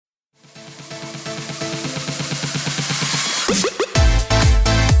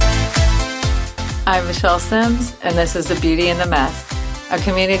I'm Michelle Sims, and this is The Beauty in the Mess, a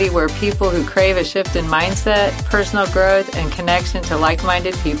community where people who crave a shift in mindset, personal growth, and connection to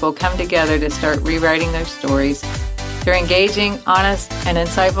like-minded people come together to start rewriting their stories. Through engaging, honest, and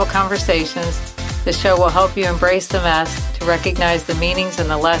insightful conversations, the show will help you embrace the mess, to recognize the meanings and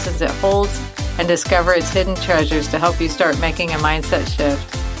the lessons it holds, and discover its hidden treasures to help you start making a mindset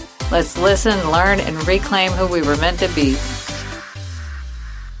shift. Let's listen, learn, and reclaim who we were meant to be.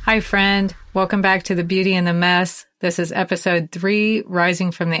 Hi, friend. Welcome back to The Beauty in the Mess. This is episode 3,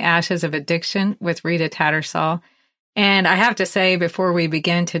 Rising from the Ashes of Addiction with Rita Tattersall. And I have to say before we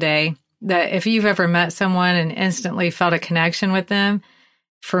begin today that if you've ever met someone and instantly felt a connection with them,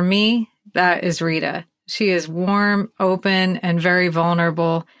 for me, that is Rita. She is warm, open, and very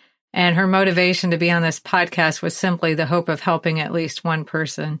vulnerable. And her motivation to be on this podcast was simply the hope of helping at least one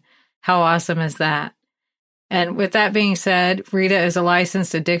person. How awesome is that? And with that being said, Rita is a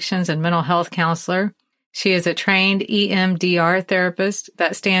licensed addictions and mental health counselor. She is a trained EMDR therapist,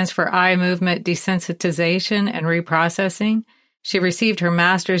 that stands for eye movement desensitization and reprocessing. She received her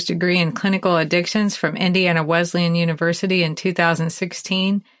master's degree in clinical addictions from Indiana Wesleyan University in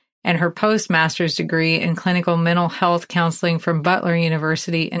 2016 and her postmaster's degree in clinical mental health counseling from Butler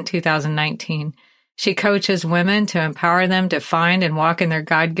University in 2019. She coaches women to empower them to find and walk in their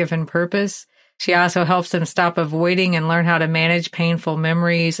God-given purpose. She also helps them stop avoiding and learn how to manage painful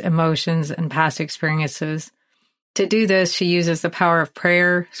memories, emotions, and past experiences. To do this, she uses the power of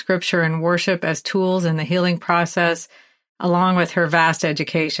prayer, scripture, and worship as tools in the healing process, along with her vast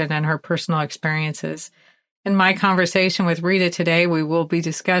education and her personal experiences. In my conversation with Rita today, we will be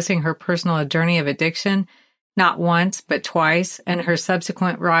discussing her personal journey of addiction, not once, but twice, and her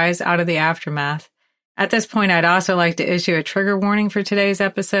subsequent rise out of the aftermath. At this point, I'd also like to issue a trigger warning for today's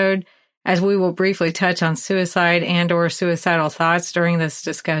episode, as we will briefly touch on suicide and/or suicidal thoughts during this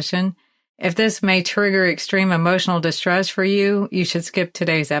discussion. If this may trigger extreme emotional distress for you, you should skip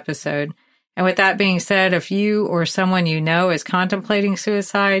today's episode. And with that being said, if you or someone you know is contemplating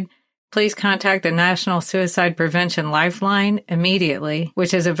suicide, please contact the National Suicide Prevention Lifeline immediately,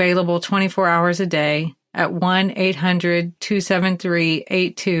 which is available 24 hours a day at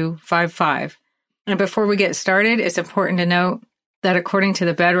 1-800-273-8255. And before we get started, it's important to note that according to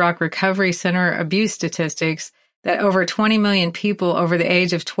the Bedrock Recovery Center abuse statistics, that over 20 million people over the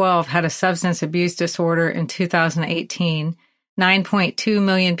age of 12 had a substance abuse disorder in 2018. 9.2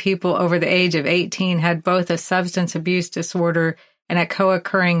 million people over the age of 18 had both a substance abuse disorder and a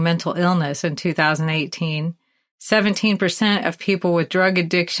co-occurring mental illness in 2018. 17% of people with drug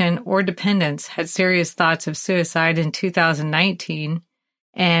addiction or dependence had serious thoughts of suicide in 2019,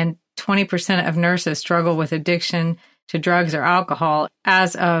 and 20% of nurses struggle with addiction to drugs or alcohol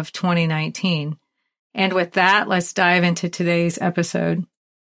as of 2019. And with that, let's dive into today's episode.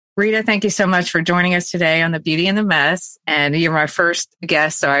 Rita, thank you so much for joining us today on The Beauty and the Mess. And you're my first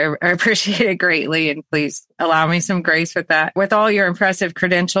guest, so I appreciate it greatly. And please allow me some grace with that. With all your impressive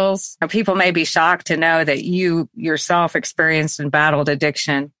credentials, people may be shocked to know that you yourself experienced and battled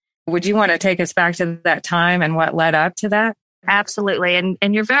addiction. Would you want to take us back to that time and what led up to that? Absolutely.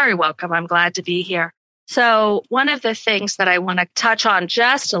 And you're very welcome. I'm glad to be here. So one of the things that I want to touch on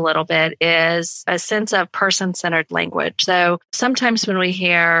just a little bit is a sense of person-centered language. So sometimes when we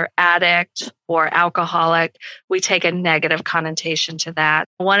hear addict or alcoholic, we take a negative connotation to that.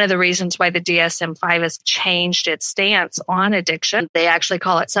 One of the reasons why the DSM-5 has changed its stance on addiction, they actually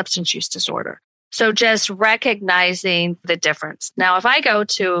call it substance use disorder. So just recognizing the difference. Now, if I go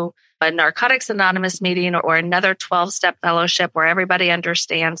to a Narcotics Anonymous meeting or another 12-step fellowship where everybody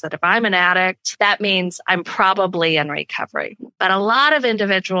understands that if I'm an addict, that means I'm probably in recovery. But a lot of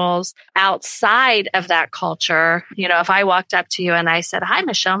individuals outside of that culture, if I walked up to you and I said, "Hi,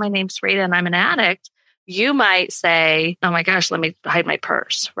 Michelle, my name's Rita and I'm an addict," you might say, "Oh my gosh, let me hide my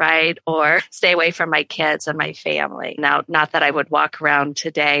purse," right? Or stay away from my kids and my family. Now, not that I would walk around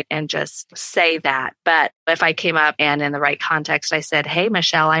today and just say that, but if I came up and in the right context, I said, "Hey,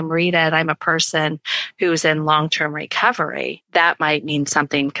 Michelle, I'm Rita and I'm a person who's in long-term recovery," that might mean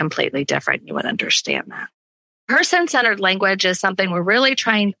something completely different. You would understand that. Person-centered language is something we're really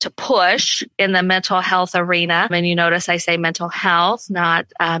trying to push in the mental health arena. And you notice I say mental health, not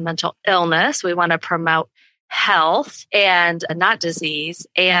mental illness. We want to promote health and not disease.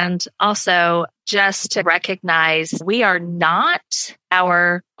 And also just to recognize we are not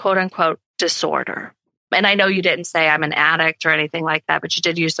our quote unquote disorder. And I know you didn't say I'm an addict or anything like that, but you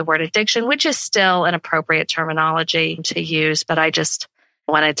did use the word addiction, which is still an appropriate terminology to use. But I just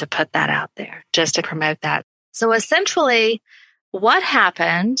wanted to put that out there just to promote that. So essentially, what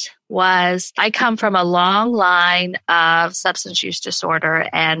happened was I come from a long line of substance use disorder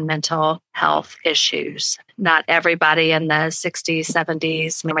and mental health issues. Not everybody in the 60s,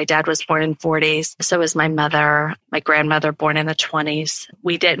 70s. My dad was born in the 40s. So was my mother, my grandmother born in the 20s.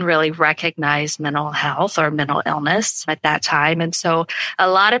 We didn't really recognize mental health or mental illness at that time. And so a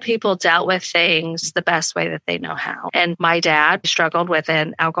lot of people dealt with things the best way that they know how. And my dad struggled with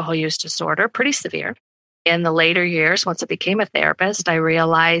an alcohol use disorder, pretty severe. In the later years, once I became a therapist, I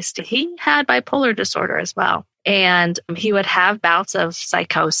realized he had bipolar disorder as well. And he would have bouts of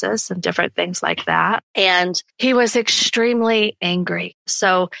psychosis and different things like that. And he was extremely angry.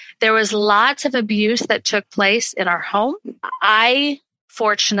 So there was lots of abuse that took place in our home. I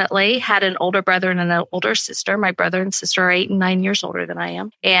fortunately had an older brother and an older sister. My brother and sister are 8 and 9 years older than I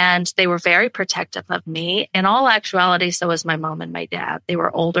am. And they were very protective of me. In all actuality, so was my mom and my dad. They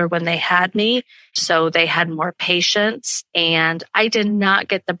were older when they had me, so they had more patience. And I did not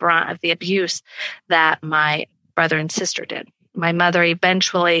get the brunt of the abuse that my brother and sister did. My mother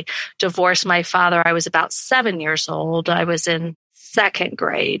eventually divorced my father. I was about 7 years old. I was in 2nd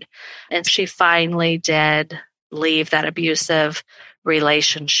grade. And she finally did leave that abusive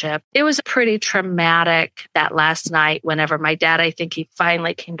relationship. It was pretty traumatic that last night whenever my dad, I think he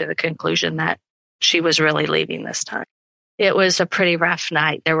finally came to the conclusion that she was really leaving this time. It was a pretty rough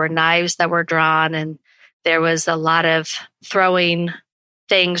night. There were knives that were drawn and there was a lot of throwing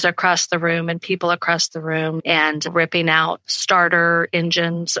things across the room and people across the room and ripping out starter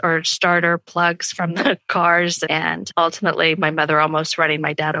engines or starter plugs from the cars. And ultimately, my mother almost running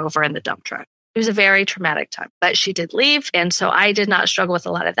my dad over in the dump truck. It was a very traumatic time, but she did leave. And so I did not struggle with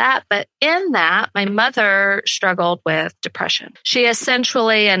a lot of that. But in that, my mother struggled with depression. She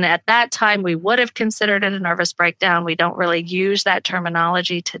essentially, and at that time, we would have considered it a nervous breakdown. We don't really use that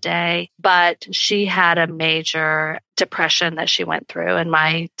terminology today, but she had a major depression that she went through. And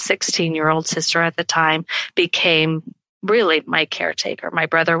my 16-year-old sister at the time became really my caretaker. My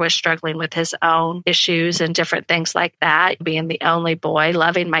brother was struggling with his own issues and different things like that. Being the only boy,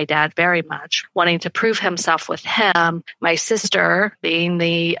 loving my dad very much, wanting to prove himself with him. My sister being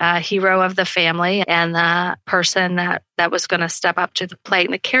the hero of the family and the person that was going to step up to the plate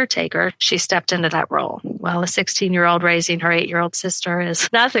and the caretaker, she stepped into that role. Well, a 16-year-old raising her 8-year-old sister is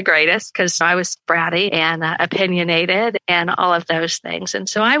not the greatest because I was bratty and opinionated and all of those things. And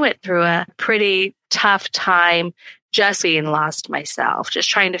so I went through a pretty tough time just being lost myself, just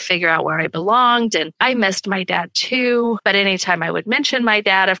trying to figure out where I belonged. And I missed my dad too. But anytime I would mention my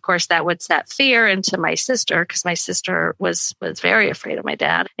dad, of course, that would set fear into my sister because my sister was very afraid of my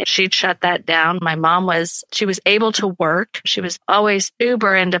dad. And she'd shut that down. My mom she was able to work. She was always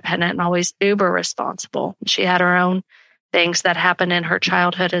uber independent and always uber responsible. She had her own things that happened in her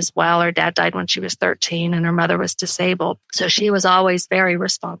childhood as well. Her dad died when she was 13 and her mother was disabled. So she was always very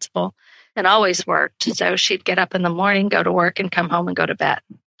responsible and always worked. So she'd get up in the morning, go to work, and come home and go to bed.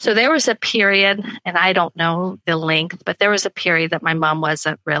 So there was a period, and I don't know the length, but there was a period that my mom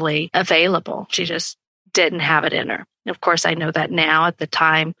wasn't really available. She just didn't have it in her. Of course, I know that now. At the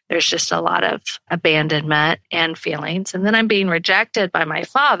time, there's just a lot of abandonment and feelings. And then I'm being rejected by my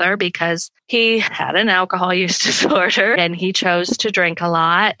father because he had an alcohol use disorder and he chose to drink a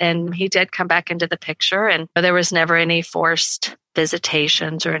lot. And he did come back into the picture, and there was never any forced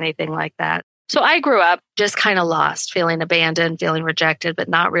visitations or anything like that. So I grew up just kind of lost, feeling abandoned, feeling rejected, but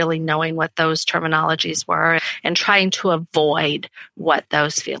not really knowing what those terminologies were and trying to avoid what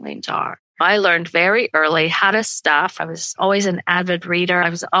those feelings are. I learned very early how to stuff. I was always an avid reader. I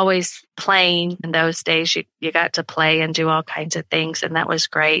was always playing. In those days, you got to play and do all kinds of things, and that was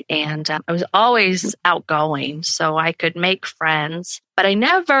great. And I was always outgoing, so I could make friends, but I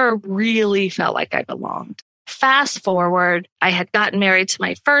never really felt like I belonged. Fast forward, I had gotten married to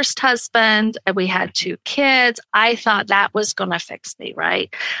my first husband and we had 2 kids. I thought that was going to fix me,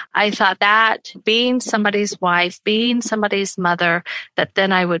 right? I thought that being somebody's wife, being somebody's mother, that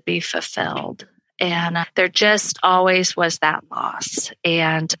then I would be fulfilled. And there just always was that loss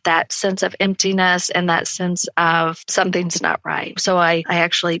and that sense of emptiness and that sense of something's not right. So I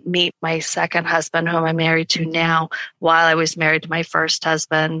actually meet my second husband, whom I'm married to now, while I was married to my first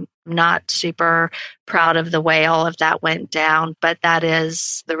husband. Not super proud of the way all of that went down, but that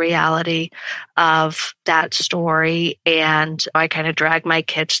is the reality of that story. And I kind of dragged my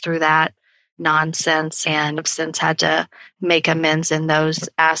kids through that nonsense and have since had to make amends in those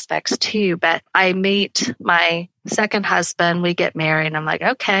aspects too. But I meet my second husband, we get married, and I'm like,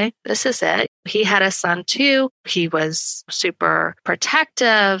 okay, this is it. He had a son too. He was super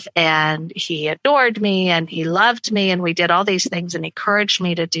protective and he adored me and he loved me and we did all these things and encouraged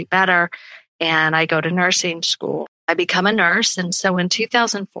me to do better. And I go to nursing school. I become a nurse. And so in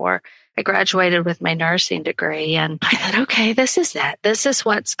 2004, I graduated with my nursing degree, and I thought, okay, this is it. This is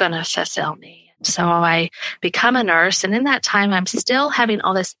what's going to fulfill me. So I become a nurse. And in that time, I'm still having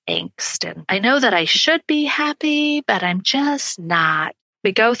all this angst. And I know that I should be happy, but I'm just not.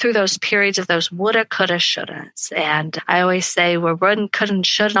 We go through those periods of those woulda, coulda, shouldas. And I always say we're running, couldn't,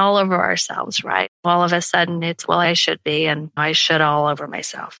 should all over ourselves, right? All of a sudden it's, well, I should be, and I should all over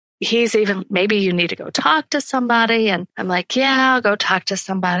myself. He's even, maybe you need to go talk to somebody. And I'm like, yeah, I'll go talk to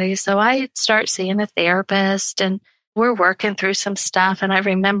somebody. So I start seeing a therapist, and we're working through some stuff. And I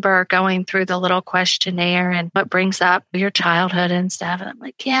remember going through the little questionnaire and what brings up your childhood and stuff. And I'm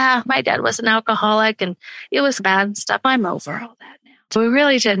like, yeah, my dad was an alcoholic and it was bad and stuff. I'm over all that now. So we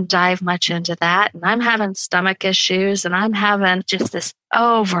really didn't dive much into that. And I'm having stomach issues, and I'm having just this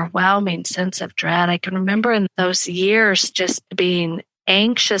overwhelming sense of dread. I can remember in those years just being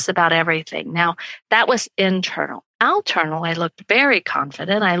anxious about everything. Now, that was internal. External, I looked very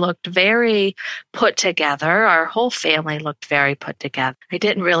confident. I looked very put together. Our whole family looked very put together. I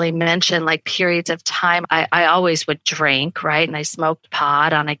didn't really mention like periods of time. I always would drink, right? And I smoked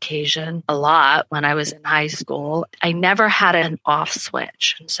pot on occasion a lot when I was in high school. I never had an off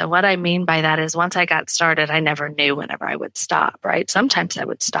switch. And so what I mean by that is once I got started, I never knew whenever I would stop, right? Sometimes I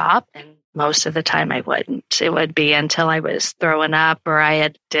would stop, and most of the time I wouldn't. It would be until I was throwing up or I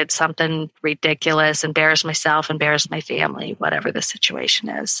had did something ridiculous, embarrassed myself, embarrassed my family, whatever the situation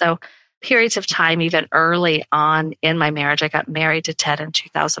is. So periods of time, even early on in my marriage, I got married to Ted in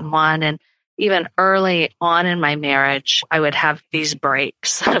 2001. And even early on in my marriage, I would have these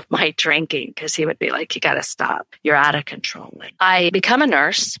breaks of my drinking because he would be like, you got to stop. You're out of control. I become a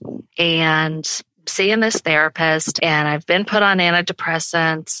nurse and seeing this therapist, and I've been put on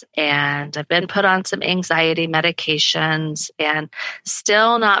antidepressants, and I've been put on some anxiety medications, and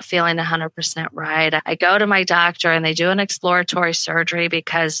still not feeling 100% right. I go to my doctor and they do an exploratory surgery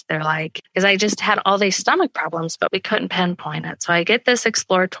because they're like, because I just had all these stomach problems, but we couldn't pinpoint it. So I get this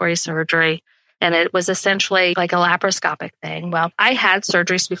exploratory surgery. And it was essentially like a laparoscopic thing. Well, I had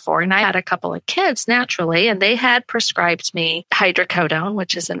surgeries before, and I had a couple of kids naturally, and they had prescribed me hydrocodone,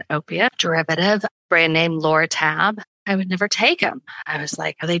 which is an opiate derivative, brand name Loratab. I would never take them. I was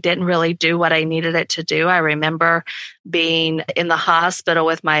like, they didn't really do what I needed it to do. I remember being in the hospital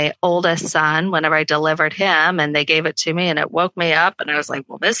with my oldest son whenever I delivered him, and they gave it to me, and it woke me up. And I was like,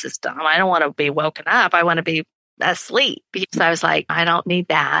 well, this is dumb. I don't want to be woken up. I want to be asleep. So I was like, I don't need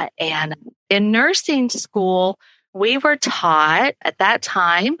that. And in nursing school, we were taught at that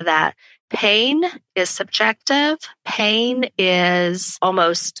time that pain is subjective. Pain is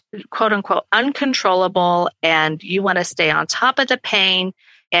almost quote unquote uncontrollable, and you want to stay on top of the pain,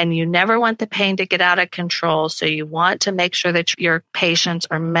 and you never want the pain to get out of control. So you want to make sure that your patients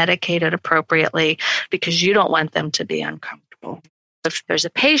are medicated appropriately because you don't want them to be uncomfortable. If there's a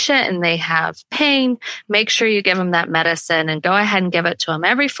patient and they have pain, make sure you give them that medicine and go ahead and give it to them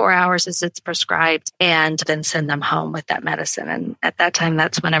every 4 hours as it's prescribed, and then send them home with that medicine. And at that time,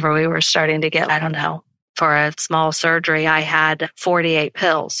 that's whenever we were starting to get, I don't know, for a small surgery, I had 48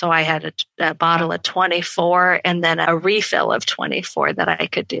 pills. So I had a bottle of 24 and then a refill of 24 that I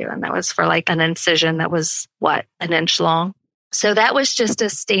could do. And that was for like an incision that was, an inch long. So that was just a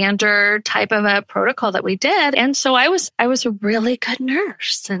standard type of a protocol that we did. And so I was a really good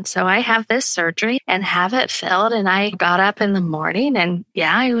nurse. And so I have this surgery and have it filled. And I got up in the morning and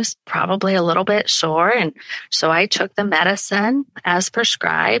I was probably a little bit sore. And so I took the medicine as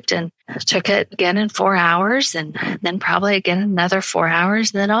prescribed and took it again in 4 hours, and then probably again another 4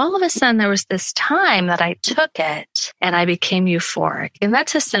 hours. And then all of a sudden there was this time that I took it and I became euphoric. And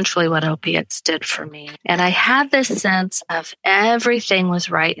that's essentially what opiates did for me. And I had this sense of everything was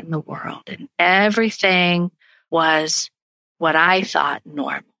right in the world and everything was what I thought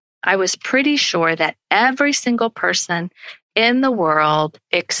normal. I was pretty sure that every single person in the world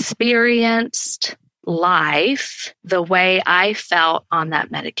experienced life the way I felt on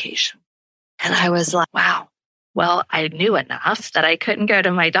that medication. And I was like, wow. Well, I knew enough that I couldn't go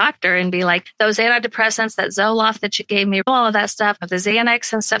to my doctor and be like, those antidepressants, that Zoloft that you gave me, all of that stuff, the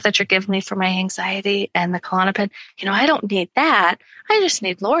Xanax and stuff that you're giving me for my anxiety and the Klonopin, I don't need that. I just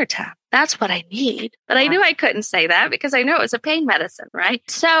need Loratab. That's what I need. But I knew I couldn't say that because I know it was a pain medicine, right?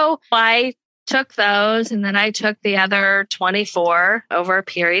 So I took those, and then I took the other 24 over a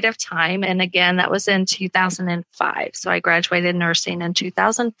period of time. And again, that was in 2005. So I graduated nursing in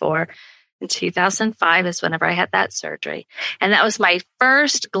 2004. In 2005 is whenever I had that surgery. And that was my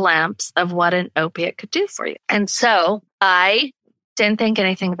first glimpse of what an opiate could do for you. And so I Didn't think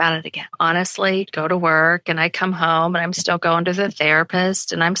anything about it again. Honestly, go to work and I come home and I'm still going to the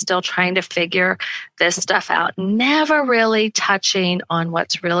therapist and I'm still trying to figure this stuff out. Never really touching on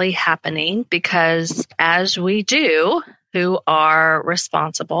what's really happening because as we do, who are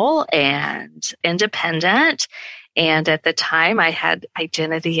responsible and independent, and at the time I had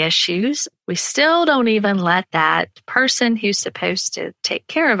identity issues, we still don't even let that person who's supposed to take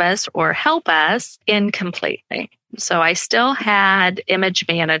care of us or help us in completely. So I still had image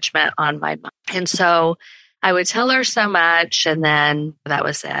management on my mind. And so I would tell her so much, and then that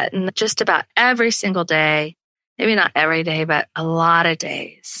was it. And just about every single day, maybe not every day, but a lot of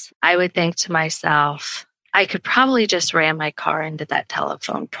days, I would think to myself, I could probably just ram my car into that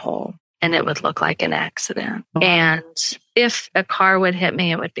telephone pole and it would look like an accident. And if a car would hit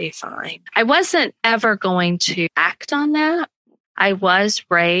me, it would be fine. I wasn't ever going to act on that. I was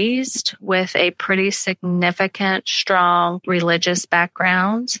raised with a pretty significant, strong religious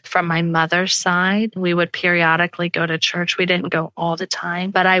background from my mother's side. We would periodically go to church. We didn't go all the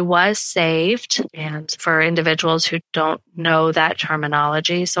time, but I was saved. And for individuals who don't know that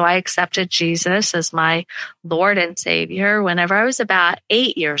terminology, so I accepted Jesus as my Lord and Savior whenever I was about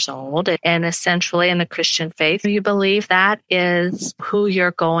 8 years old. And essentially in the Christian faith, you believe that is who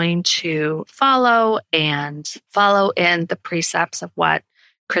you're going to follow and follow in the precepts of what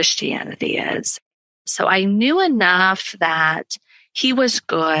Christianity is. So I knew enough that he was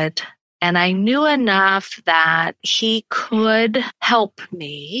good, and I knew enough that he could help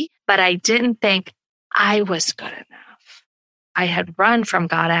me, but I didn't think I was good enough. I had run from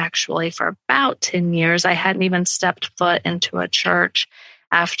God actually for about 10 years. I hadn't even stepped foot into a church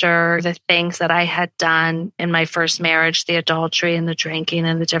after the things that I had done in my first marriage, the adultery and the drinking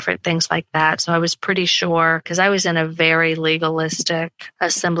and the different things like that. So I was pretty sure, because I was in a very legalistic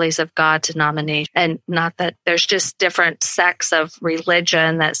Assemblies of God denomination. And not that there's just different sects of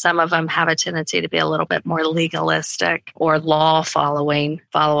religion, that some of them have a tendency to be a little bit more legalistic or law following,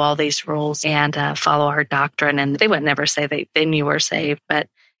 follow all these rules and follow our doctrine. And they would never say they knew we're saved, but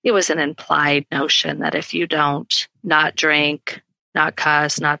it was an implied notion that if you don't not drink, not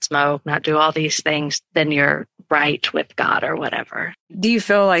cuss, not smoke, not do all these things, then you're right with God or whatever. Do you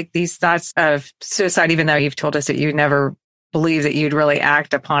feel like these thoughts of suicide, even though you've told us that you never believe that you'd really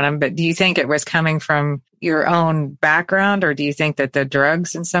act upon them, but do you think it was coming from your own background, or do you think that the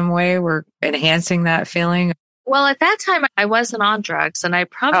drugs in some way were enhancing that feeling? Well, at that time, I wasn't on drugs, and I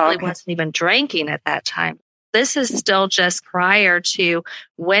probably wasn't even drinking at that time. This is still just prior to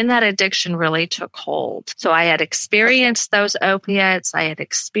when that addiction really took hold. So I had experienced those opiates. I had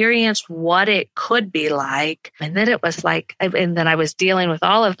experienced what it could be like. And then it was like, and then I was dealing with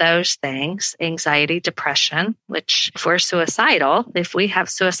all of those things, anxiety, depression, which if we're suicidal, if we have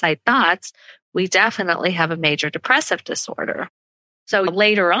suicide thoughts, we definitely have a major depressive disorder. So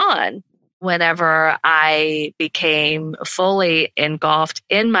later on, whenever I became fully engulfed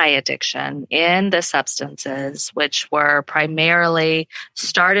in my addiction, in the substances, which were primarily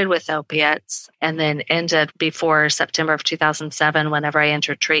started with opiates and then ended before September of 2007, whenever I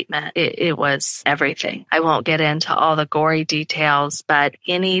entered treatment, it was everything. I won't get into all the gory details, but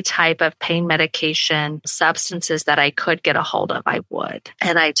any type of pain medication, substances that I could get a hold of, I would.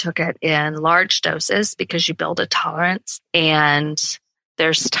 And I took it in large doses because you build a tolerance. And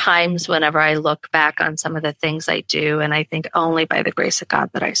there's times whenever I look back on some of the things I do, and I think only by the grace of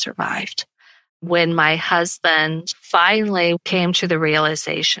God that I survived. When my husband finally came to the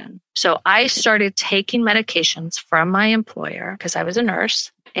realization. So I started taking medications from my employer because I was a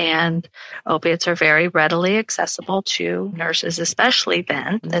nurse, and opiates are very readily accessible to nurses, especially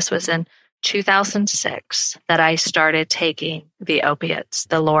then. This was in 2006 that I started taking the opiates,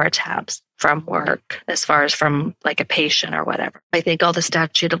 the Loratabs, from work, as far as from like a patient or whatever. I think all the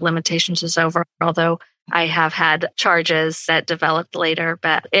statute of limitations is over, although I have had charges that developed later.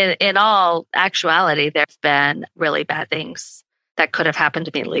 But in all actuality, there's been really bad things that could have happened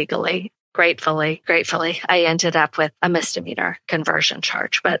to me legally. Gratefully, I ended up with a misdemeanor conversion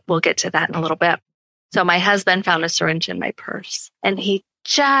charge, but we'll get to that in a little bit. So my husband found a syringe in my purse, and he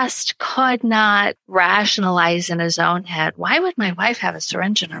just could not rationalize in his own head, why would my wife have a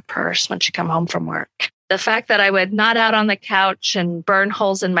syringe in her purse when she come home from work? The fact that I would nod out on the couch and burn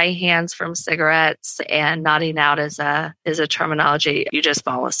holes in my hands from cigarettes, and nodding out is a terminology. You just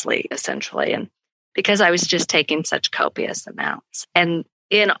fall asleep, essentially. And because I was just taking such copious amounts. And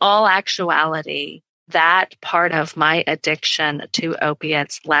in all actuality, that part of my addiction to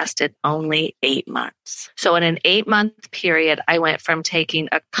opiates lasted only 8 months. So in an 8-month period, I went from taking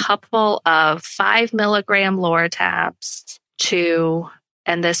a couple of 5 milligram Loratabs to,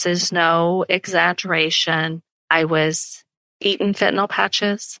 and this is no exaggeration, I was eaten fentanyl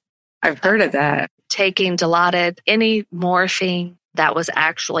patches. I've heard of that. Taking Dilaudid, any morphine that was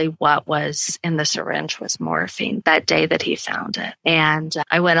actually what was in the syringe was morphine that day that he found it. And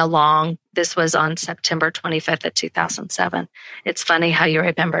I went along. This was on September 25th of 2007. It's funny how you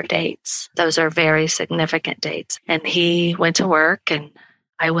remember dates. Those are very significant dates. And he went to work and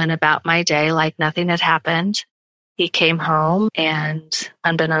I went about my day like nothing had happened. He came home and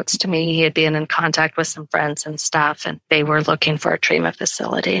unbeknownst to me, he had been in contact with some friends and stuff, and they were looking for a treatment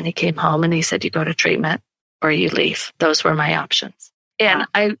facility. And he came home and he said, you go to treatment or you leave. Those were my options. And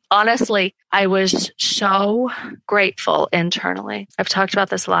I honestly, I was so grateful internally. I've talked about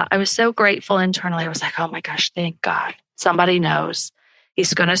this a lot. I was so grateful internally. I was like, oh my gosh, thank God. Somebody knows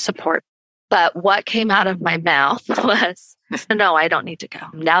he's going to support. But what came out of my mouth was, no, I don't need to go.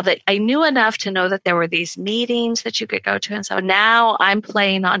 Now that I knew enough to know that there were these meetings that you could go to. And so now I'm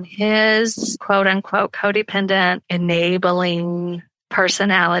playing on his quote unquote codependent enabling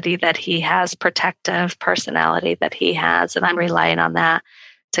personality that he has, protective personality that he has. And I'm relying on that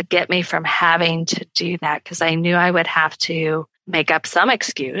to get me from having to do that because I knew I would have to make up some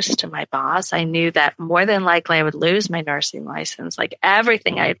excuse to my boss. I knew that more than likely I would lose my nursing license, like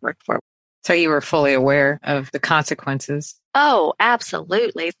everything I had worked for. So you were fully aware of the consequences. Oh,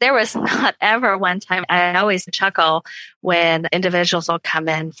 absolutely. There was not ever one time. I always chuckle when individuals will come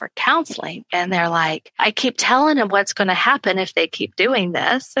in for counseling and they're like, I keep telling them what's going to happen if they keep doing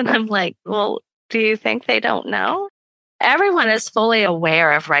this. And I'm like, well, do you think they don't know? Everyone is fully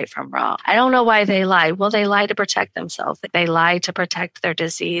aware of right from wrong. I don't know why they lie. Well, they lie to protect themselves. They lie to protect their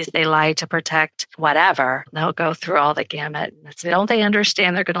disease. They lie to protect whatever. They'll go through all the gamut. Don't they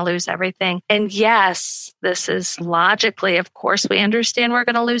understand they're going to lose everything? And yes, this is logically, of course, we understand we're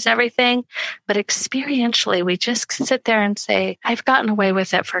going to lose everything. But experientially, we just sit there and say, I've gotten away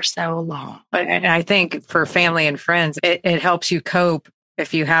with it for so long. And I think for family and friends, it helps you cope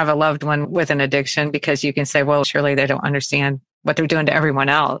if you have a loved one with an addiction, because you can say, well, surely they don't understand what they're doing to everyone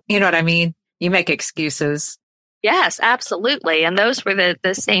else. You know what I mean? You make excuses. Yes, absolutely. And those were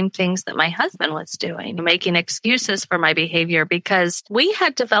the same things that my husband was doing, making excuses for my behavior because we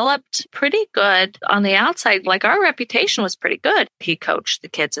had developed pretty good on the outside. Like our reputation was pretty good. He coached the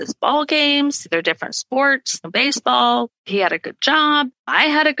kids' ball games, their different sports, baseball. He had a good job. I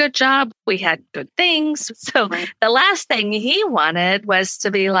had a good job. We had good things. So the last thing he wanted was to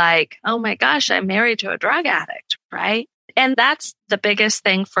be like, oh my gosh, I'm married to a drug addict, right? And that's the biggest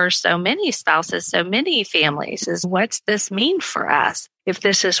thing for so many spouses, so many families is what's this mean for us if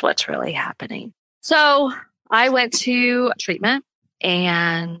this is what's really happening? So I went to treatment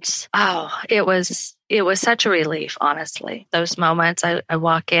and it was such a relief, honestly. Those moments I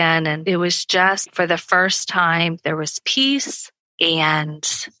walk in and it was just for the first time, there was peace and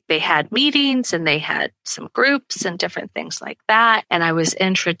they had meetings and they had some groups and different things like that. And I was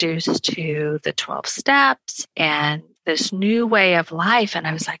introduced to the 12 steps and this new way of life. And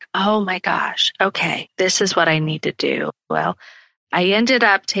I was like, oh my gosh, okay, this is what I need to do. Well, I ended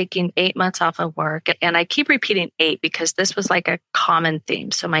up taking 8 months off of work. And I keep repeating 8 because this was like a common theme.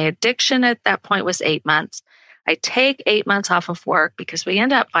 So my addiction at that point was 8 months. I take 8 months off of work because we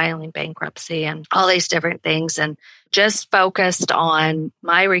end up filing bankruptcy and all these different things and just focused on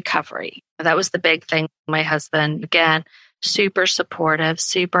my recovery. That was the big thing. My husband, again, super supportive,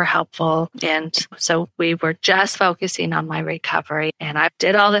 super helpful. And so we were just focusing on my recovery. And I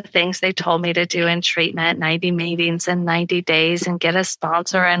did all the things they told me to do in treatment, 90 meetings in 90 days and get a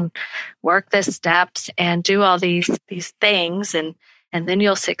sponsor and work the steps and do all these things. And then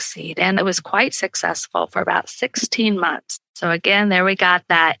you'll succeed. And it was quite successful for about 16 months. So again, there we got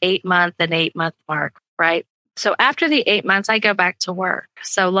that 8 month mark, right? So after the 8 months, I go back to work.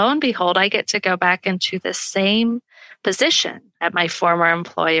 So lo and behold, I get to go back into the same position at my former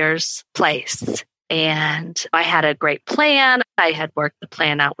employer's place. And I had a great plan. I had worked the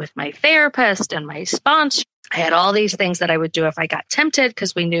plan out with my therapist and my sponsor. I had all these things that I would do if I got tempted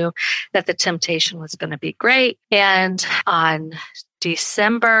because we knew that the temptation was going to be great. And on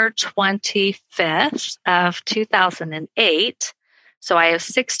December 25th of 2008, so I have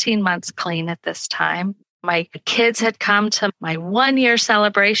 16 months clean at this time. My kids had come to my 1-year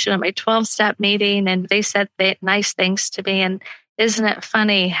celebration at my 12-step meeting, and they said nice things to me. And isn't it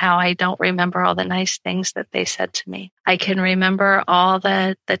funny how I don't remember all the nice things that they said to me? I can remember all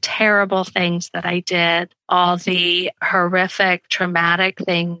the terrible things that I did, all the horrific, traumatic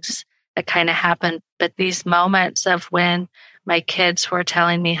things that kind of happened. But these moments of when my kids were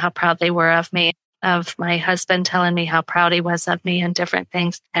telling me how proud they were of me, of my husband telling me how proud he was of me and different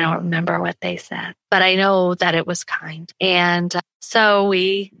things. I don't remember what they said, but I know that it was kind. And so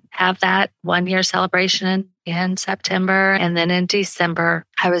we have that 1-year celebration in September. And then in December,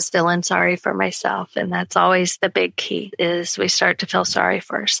 I was feeling sorry for myself. And that's always the big key, is we start to feel sorry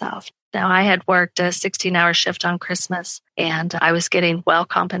for ourselves. Now, I had worked a 16-hour shift on Christmas, and I was getting well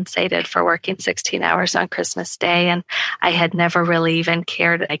compensated for working 16 hours on Christmas Day. And I had never really even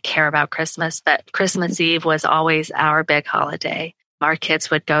cared. I care about Christmas, but Christmas Eve was always our big holiday. Our kids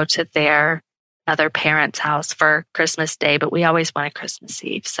would go to their other parents' house for Christmas Day, but we always wanted Christmas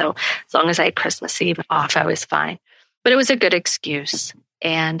Eve. So as long as I had Christmas Eve off, I was fine. But it was a good excuse.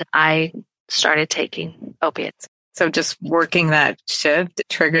 And I started taking opiates. So just working that shift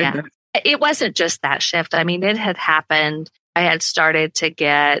triggered. Yeah. It wasn't just that shift. I mean, it had happened. I had started to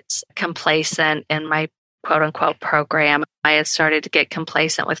get complacent in my quote unquote program. I had started to get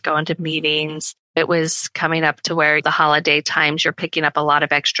complacent with going to meetings. It was coming up to where the holiday times, you're picking up a lot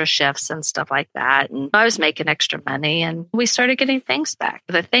of extra shifts and stuff like that. And I was making extra money, and we started getting things back.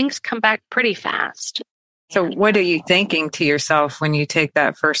 The things come back pretty fast. So what are you thinking to yourself when you take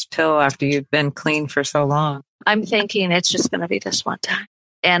that first pill after you've been clean for so long? I'm thinking it's just going to be this one time.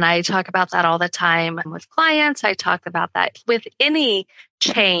 And I talk about that all the time with clients. I talk about that with any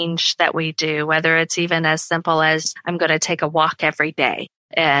change that we do, whether it's even as simple as I'm going to take a walk every day.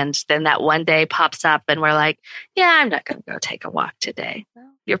 And then that one day pops up and we're like, yeah, I'm not going to go take a walk today.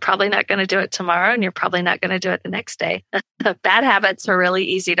 You're probably not going to do it tomorrow, and you're probably not going to do it the next day. Bad habits are really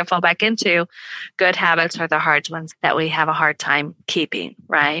easy to fall back into. Good habits are the hard ones that we have a hard time keeping,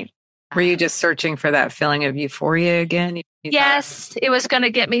 right? Were you just searching for that feeling of euphoria again? Yes, it was going to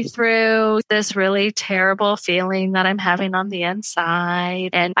get me through this really terrible feeling that I'm having on the inside.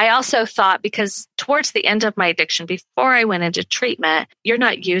 And I also thought, because towards the end of my addiction, before I went into treatment, you're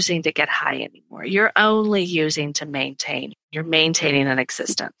not using to get high anymore. You're only using to maintain. You're maintaining an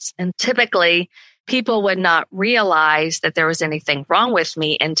existence. And typically, people would not realize that there was anything wrong with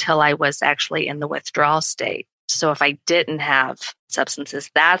me until I was actually in the withdrawal state. So if I didn't have substances,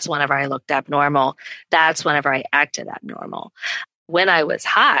 that's whenever I looked abnormal. That's whenever I acted abnormal. When I was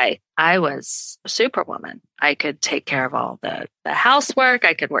high, I was a superwoman. I could take care of all the housework.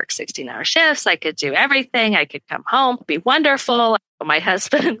 I could work 16-hour shifts. I could do everything. I could come home, be wonderful. My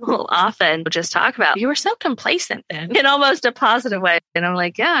husband will often just talk about, you were so complacent then, in almost a positive way. And I'm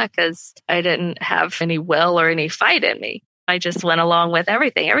like, yeah, because I didn't have any will or any fight in me. I just went along with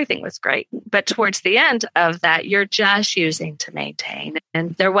everything. Everything was great. But towards the end of that, you're just using to maintain.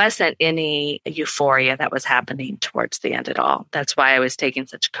 And there wasn't any euphoria that was happening towards the end at all. That's why I was taking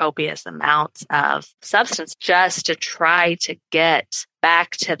such copious amounts of substance, just to try to get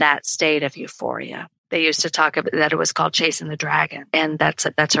back to that state of euphoria. They used to talk about that it was called chasing the dragon. And that's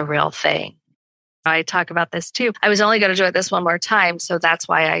a real thing. I talk about this too. I was only going to do it this one more time. So that's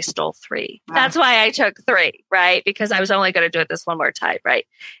why I stole 3. Wow. That's why I took 3, right? Because I was only going to do it this one more time, right?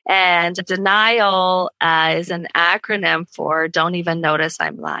 And denial is an acronym for don't even notice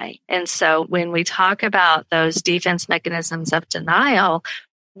I'm lying. And so when we talk about those defense mechanisms of denial,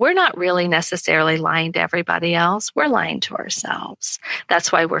 we're not really necessarily lying to everybody else. We're lying to ourselves.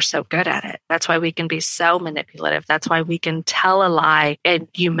 That's why we're so good at it. That's why we can be so manipulative. That's why we can tell a lie and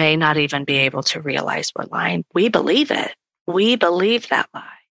you may not even be able to realize we're lying. We believe it. We believe that lie.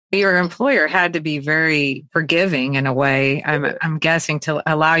 Your employer had to be very forgiving in a way, I'm guessing, to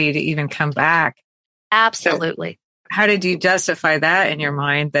allow you to even come back. Absolutely. So how did you justify that in your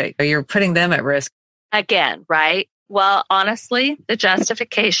mind, that you're putting them at risk? Again, right? Well, honestly, the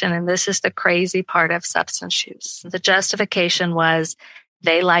justification, and this is the crazy part of substance use, the justification was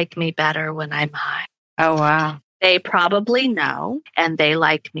they like me better when I'm high. Oh, wow. They probably know, and they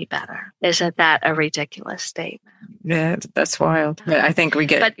like me better. Isn't that a ridiculous statement? Yeah, that's wild. But I think we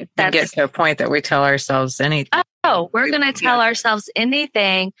get to a point that we tell ourselves anything. Oh, we're going to tell ourselves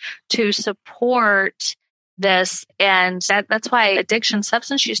anything to support this. And that's why addiction,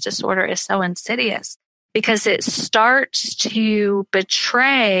 substance use disorder is so insidious. Because it starts to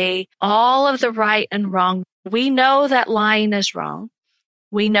betray all of the right and wrong. We know that lying is wrong.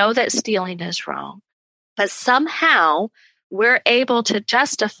 We know that stealing is wrong. But somehow we're able to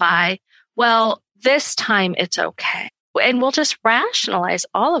justify, well, this time it's okay. And we'll just rationalize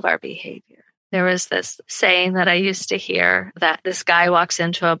all of our behavior. There was this saying that I used to hear that this guy walks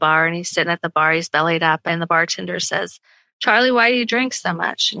into a bar and he's sitting at the bar, he's bellied up, and the bartender says, Charlie, why do you drink so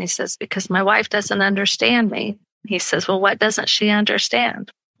much? And he says, because my wife doesn't understand me. He says, well, what doesn't she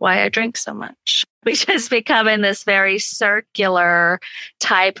understand? Why I drink so much? We just become in this very circular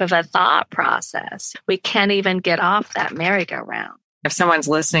type of a thought process. We can't even get off that merry-go-round. If someone's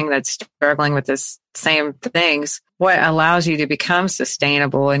listening that's struggling with this same things, what allows you to become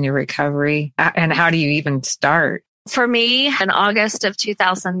sustainable in your recovery? And how do you even start? For me, in August of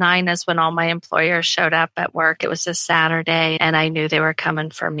 2009 is when all my employers showed up at work. It was a Saturday, and I knew they were coming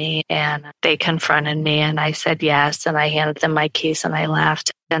for me, and they confronted me, and I said yes, and I handed them my keys, and I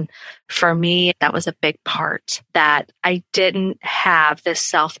left. And for me, that was a big part, that I didn't have this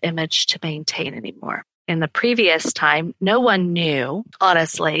self-image to maintain anymore. In the previous time, no one knew,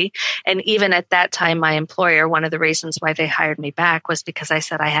 honestly. And even at that time, my employer, one of the reasons why they hired me back was because I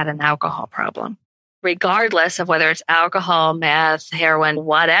said I had an alcohol problem. Regardless of whether it's alcohol, meth, heroin,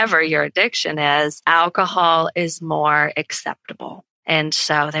 whatever your addiction is, alcohol is more acceptable. And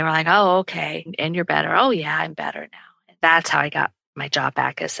so they were like, oh, okay. And you're better. Oh, yeah, I'm better now. That's how I got my job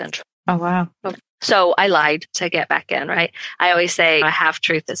back as Central. Oh, wow. So I lied to get back in, right? I always say a half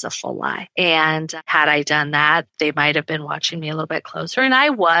truth is a full lie. And had I done that, they might have been watching me a little bit closer. And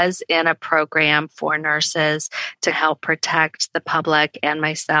I was in a program for nurses to help protect the public and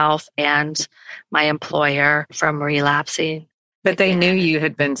myself and my employer from relapsing. But they knew you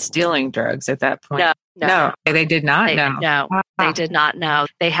had been stealing drugs at that point. No, they did not know. No, they did not know.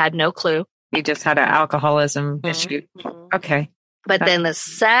 They had no clue. You just had an alcoholism issue. Mm-hmm. Okay. But then the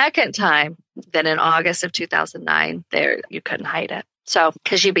second time, then in August of 2009, there you couldn't hide it. So,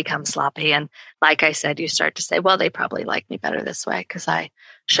 because you become sloppy. And like I said, you start to say, well, they probably like me better this way because I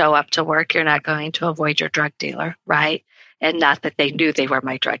show up to work. You're not going to avoid your drug dealer, right? And not that they knew they were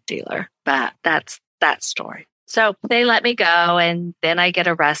my drug dealer, but that's that story. So they let me go, and then I get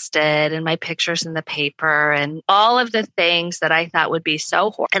arrested, and my picture's in the paper, and all of the things that I thought would be so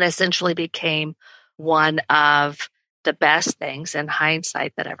horrible, and essentially became one of the best things in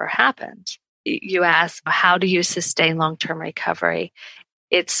hindsight that ever happened. You ask, how do you sustain long-term recovery?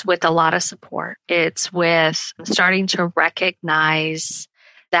 It's with a lot of support. It's with starting to recognize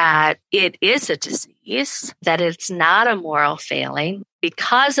that it is a disease, that it's not a moral failing.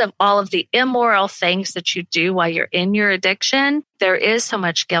 Because of all of the immoral things that you do while you're in your addiction, there is so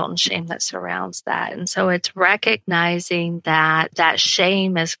much guilt and shame that surrounds that. And so it's recognizing that that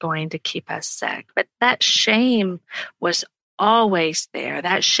shame is going to keep us sick. But that shame was always there.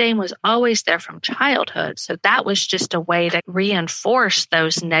 That shame was always there from childhood. So that was just a way to reinforce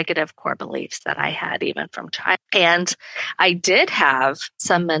those negative core beliefs that I had even from childhood. And I did have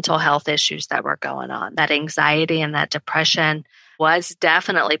some mental health issues that were going on. That anxiety and that depression was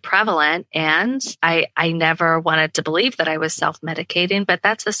definitely prevalent. And I never wanted to believe that I was self-medicating, but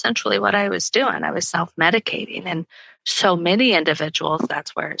that's essentially what I was doing. I was self-medicating. And so many individuals,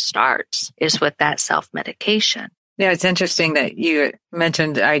 that's where it starts, is with that self-medication. Yeah, it's interesting that you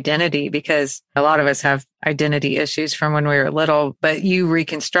mentioned identity, because a lot of us have identity issues from when we were little, but you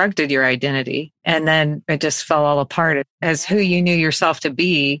reconstructed your identity and then it just fell all apart as who you knew yourself to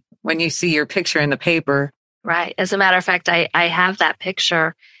be when you see your picture in the paper. Right. As a matter of fact, I have that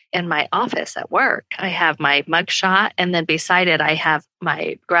picture in my office at work. I have my mugshot, and then beside it, I have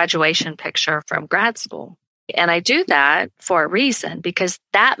my graduation picture from grad school. And I do that for a reason, because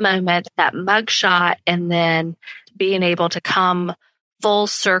that moment, that mugshot, and then being able to come full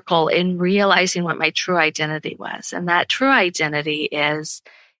circle in realizing what my true identity was. And that true identity is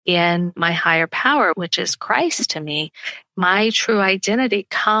in my higher power, which is Christ to me. My true identity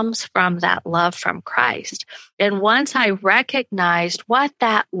comes from that love from Christ. And once I recognized what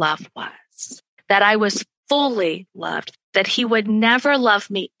that love was, that I was fully loved, that he would never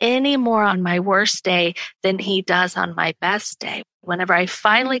love me any more on my worst day than he does on my best day. Whenever I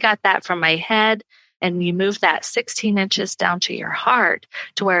finally got that from my head, and you move that 16 inches down to your heart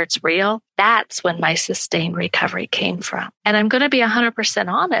to where it's real, that's when my sustained recovery came from. And I'm going to be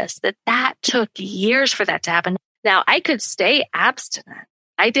 100% honest that took years for that to happen. Now, I could stay abstinent.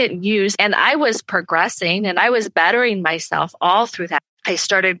 I didn't use, and I was progressing and I was bettering myself all through that. I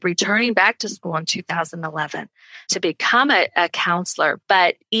started returning back to school in 2011 to become a counselor.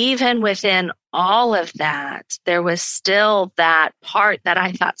 But even within all of that, there was still that part that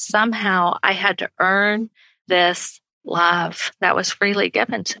I thought somehow I had to earn this love that was freely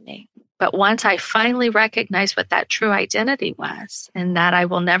given to me. But once I finally recognized what that true identity was, and that I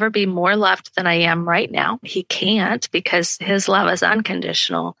will never be more loved than I am right now, he can't, because his love is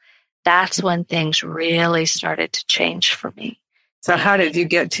unconditional, that's when things really started to change for me. So how did you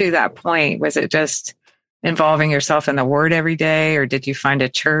get to that point? Was it just involving yourself in the Word every day, or did you find a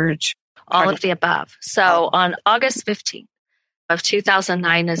church? All of the above. So on August 15th of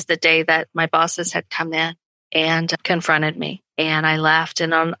 2009 is the day that my bosses had come in and confronted me, and I left.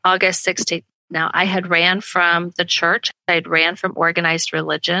 And on August 16th, Now, I had ran from the church. I had ran from organized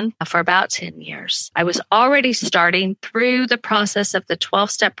religion for about 10 years. I was already starting through the process of the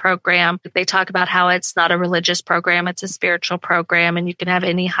 12-step program. They talk about how it's not a religious program, it's a spiritual program, and you can have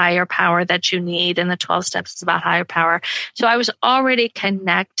any higher power that you need. And the 12 steps is about higher power. So I was already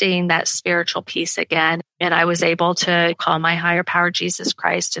connecting that spiritual piece again. And I was able to call my higher power Jesus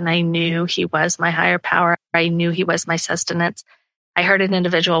Christ. And I knew he was my higher power. I knew he was my sustenance. I heard an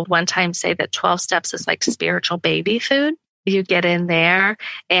individual one time say that 12 steps is like spiritual baby food. You get in there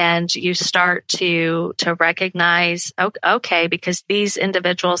and you start to recognize, okay, because these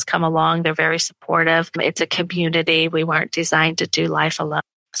individuals come along, they're very supportive. It's a community. We weren't designed to do life alone.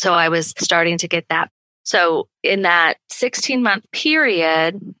 So I was starting to get that. So in that 16-month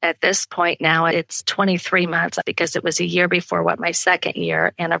period, at this point now, it's 23 months because it was a year before what my second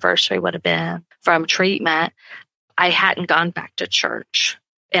year anniversary would have been from treatment. I hadn't gone back to church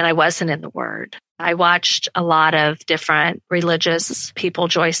and I wasn't in the Word. I watched a lot of different religious people,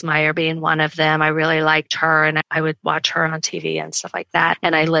 Joyce Meyer being one of them. I really liked her and I would watch her on TV and stuff like that.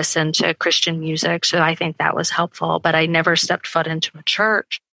 And I listened to Christian music. So I think that was helpful, but I never stepped foot into a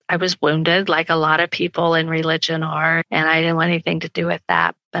church. I was wounded like a lot of people in religion are, and I didn't want anything to do with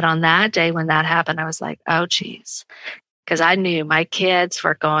that. But on that day when that happened, I was like, oh, geez. Because I knew my kids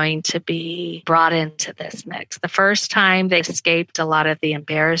were going to be brought into this mix. The first time they escaped a lot of the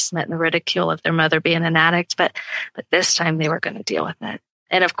embarrassment and the ridicule of their mother being an addict, but this time they were going to deal with it.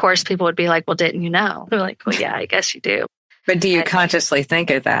 And of course, people would be like, well, didn't you know? They're like, well, yeah, I guess you do. But do you consciously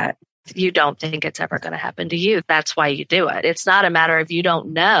think of that? You don't think it's ever going to happen to you. That's why you do it. It's not a matter of you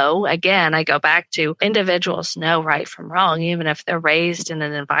don't know. Again, I go back to individuals know right from wrong, even if they're raised in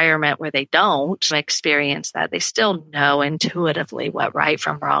an environment where they don't experience that. They still know intuitively what right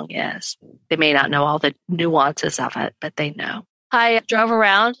from wrong is. They may not know all the nuances of it, but they know. I drove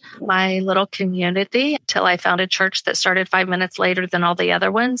around my little community until I found a church that started 5 minutes later than all the other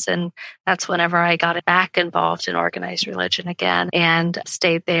ones. And that's whenever I got back involved in organized religion again and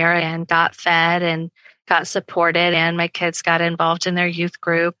stayed there and got fed and got supported. And my kids got involved in their youth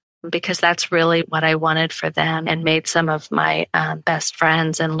group because that's really what I wanted for them, and made some of my best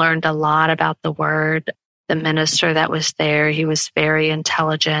friends and learned a lot about the Word. The minister that was there, he was very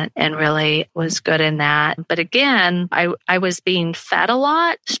intelligent and really was good in that. But again, I was being fed a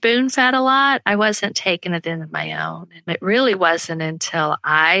lot, spoon-fed a lot. I wasn't taking it in my own. And it really wasn't until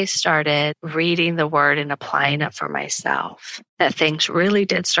I started reading the Word and applying it for myself that things really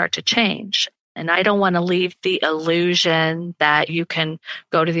did start to change. And I don't want to leave the illusion that you can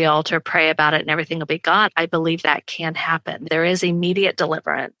go to the altar, pray about it, and everything will be gone. I believe that can happen. There is immediate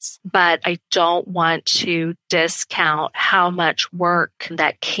deliverance, but I don't want to discount how much work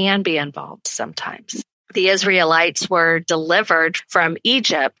that can be involved sometimes. The Israelites were delivered from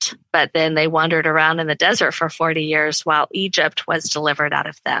Egypt, but then they wandered around in the desert for 40 years while Egypt was delivered out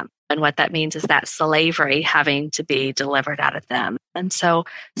of them. And what that means is that slavery having to be delivered out of them. And so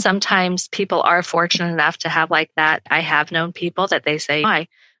sometimes people are fortunate enough to have like that. I have known people that they say, I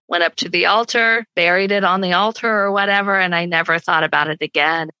went up to the altar, buried it on the altar or whatever, and I never thought about it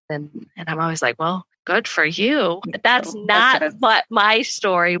again. And I'm always like, well, good for you. That's not what my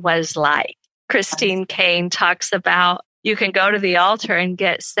story was like. Christine Kane talks about you can go to the altar and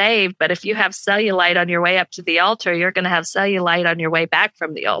get saved, but if you have cellulite on your way up to the altar, you're going to have cellulite on your way back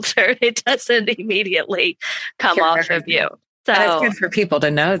from the altar. It doesn't immediately come off of you. So and it's good for people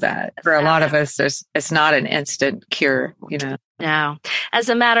to know that. For a lot of us, it's not an instant cure, you know. No. As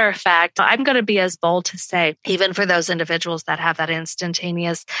a matter of fact, I'm going to be as bold to say, even for those individuals that have that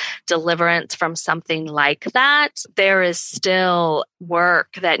instantaneous deliverance from something like that, there is still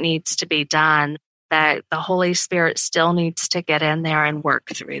work that needs to be done, that the Holy Spirit still needs to get in there and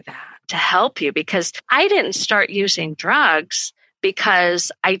work through that to help you. Because I didn't start using drugs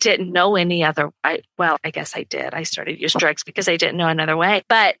because I didn't know any other. I guess I did. I started using drugs because I didn't know another way.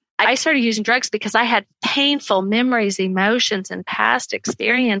 But I started using drugs because I had painful memories, emotions, and past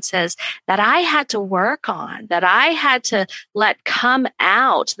experiences that I had to work on, that I had to let come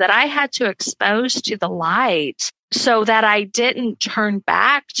out, that I had to expose to the light so that I didn't turn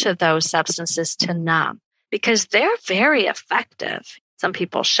back to those substances to numb, because they're very effective. Some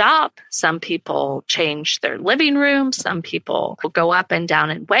people shop, some people change their living room, some people will go up and down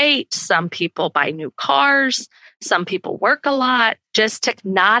in weight, some people buy new cars, some people work a lot just to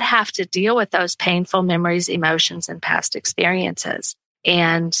not have to deal with those painful memories, emotions, and past experiences.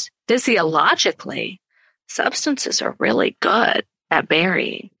 And physiologically, substances are really good at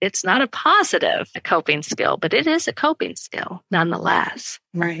burying. It's not a positive coping skill, but it is a coping skill nonetheless.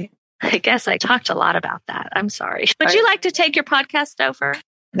 Right. I guess I talked a lot about that. I'm sorry. Would you like to take your podcast over?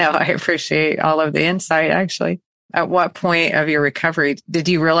 No, I appreciate all of the insight, actually. At what point of your recovery did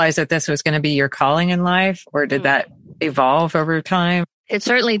you realize that this was going to be your calling in life, or did that evolve over time? It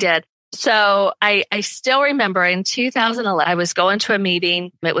certainly did. So I still remember in 2011, I was going to a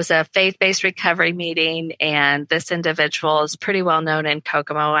meeting. It was a faith-based recovery meeting, and this individual is pretty well known in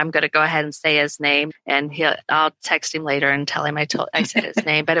Kokomo. I'm going to go ahead and say his name, and I'll text him later and tell him I said his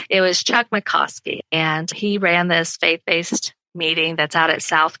name. But it was Chuck McCoskey, and he ran this faith-based meeting that's out at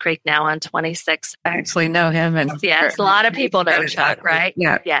South Creek now on 26. I actually know him. And yes, a lot of people know Chuck, right?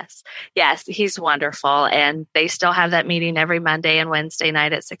 Yeah. Yes, he's wonderful. And they still have that meeting every Monday and Wednesday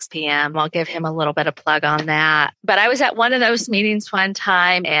night at 6 p.m. I'll give him a little bit of plug on that. But I was at one of those meetings one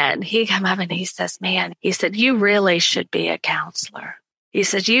time, and he came up and he says, man, he said, you really should be a counselor. He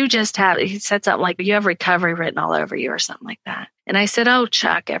said, he said something like, you have recovery written all over you or something like that. And I said, oh,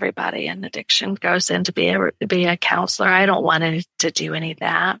 Chuck, everybody in addiction goes in to be a counselor. I don't want to do any of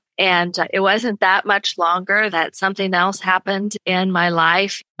that. And it wasn't that much longer that something else happened in my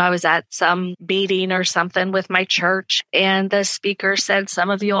life. I was at some meeting or something with my church, and the speaker said, some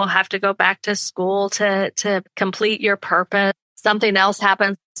of you will have to go back to school to complete your purpose. Something else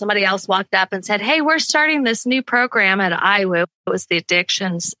happened. Somebody else walked up and said, hey, we're starting this new program at IWU. It was the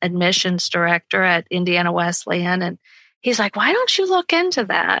addictions admissions director at Indiana Wesleyan. And he's like, why don't you look into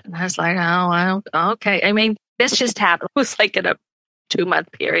that? And I was like, okay. I mean, this just happened. It was like in a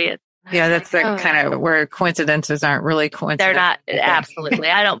 2-month period. Yeah, that's the kind of where coincidences aren't really coincidences. They're not, absolutely.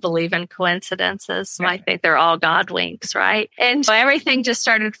 I don't believe in coincidences. I think they're all God winks, right? And so everything just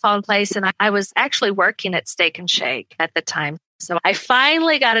started to fall in place. And I was actually working at Steak and Shake at the time. So I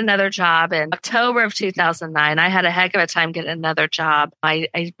finally got another job in October of 2009. I had a heck of a time getting another job. I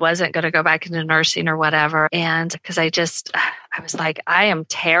wasn't going to go back into nursing or whatever. And because I was like, I am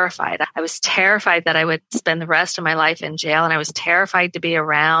terrified. I was terrified that I would spend the rest of my life in jail. And I was terrified to be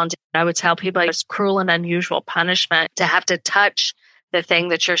around. I would tell people it was cruel and unusual punishment to have to touch the thing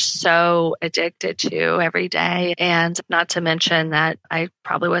that you're so addicted to every day. And not to mention that I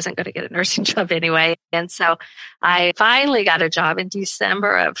probably wasn't going to get a nursing job anyway. And so I finally got a job in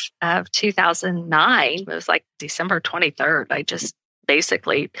December of 2009. It was like December 23rd. I just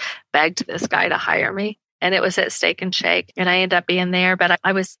basically begged this guy to hire me. And it was at Steak and Shake. And I ended up being there. But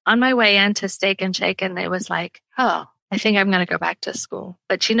I was on my way into Steak and Shake, and it was like, oh, I think I'm going to go back to school.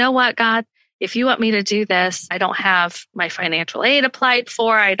 But you know what, God? If you want me to do this, I don't have my financial aid applied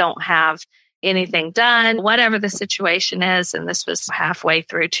for. I don't have anything done, whatever the situation is. And this was halfway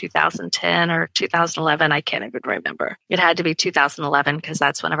through 2010 or 2011. I can't even remember. It had to be 2011 because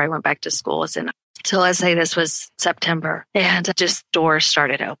that's whenever I went back to school. So let's say this was September, and just doors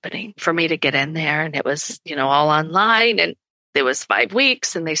started opening for me to get in there. And it was, all online, and it was 5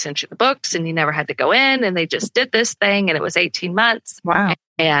 weeks, and they sent you the books, and you never had to go in, and they just did this thing, and it was 18 months. Wow.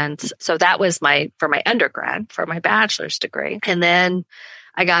 And so that was for my undergrad, for my bachelor's degree. And then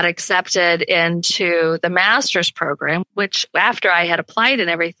I got accepted into the master's program, which after I had applied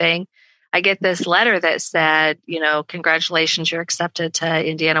and everything, I get this letter that said, congratulations, you're accepted to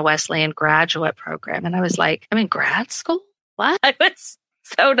Indiana Wesleyan graduate program. And I was like, I'm in grad school? What? I was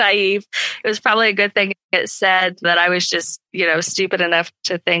so naive. It was probably a good thing it said that I was just, stupid enough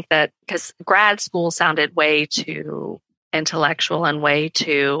to think that, because grad school sounded way too intellectual and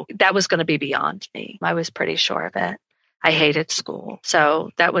that was going to be beyond me. I was pretty sure of it. I hated school. So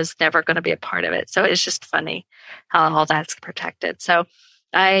that was never going to be a part of it. So it's just funny how all that's protected. So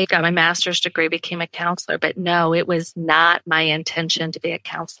I got my master's degree, became a counselor, but no, it was not my intention to be a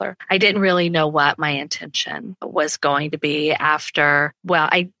counselor. I didn't really know what my intention was going to be after. Well,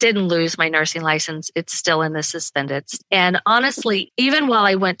 I didn't lose my nursing license. It's still in the suspended. And honestly, even while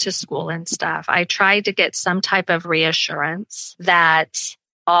I went to school and stuff, I tried to get some type of reassurance that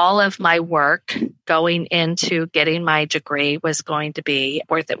all of my work going into getting my degree was going to be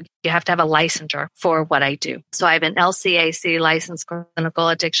worth it. You have to have a licensure for what I do. So I have an LCAC licensed clinical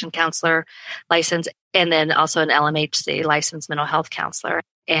addiction counselor license, and then also an LMHC licensed mental health counselor.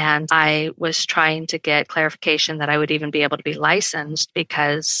 And I was trying to get clarification that I would even be able to be licensed,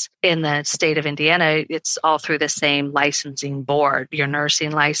 because in the state of Indiana, it's all through the same licensing board. Your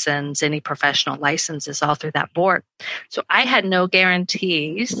nursing license, any professional license is all through that board. So I had no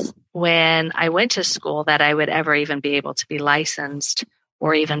guarantees when I went to school that I would ever even be able to be licensed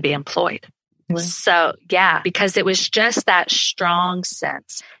or even be employed. So yeah, because it was just that strong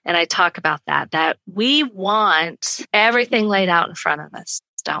sense. And I talk about that we want everything laid out in front of us,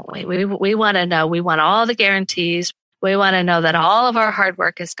 don't we? We want to know, we want all the guarantees. We want to know that all of our hard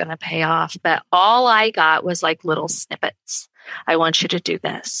work is going to pay off. But all I got was like little snippets. I want you to do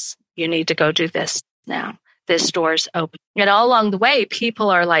this. You need to go do this now. this door's open. And all along the way, people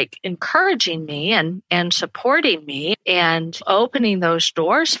are like encouraging me and supporting me and opening those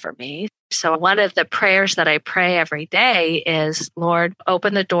doors for me. So one of the prayers that I pray every day is, Lord,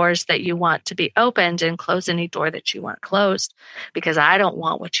 open the doors that you want to be opened and close any door that you want closed, because I don't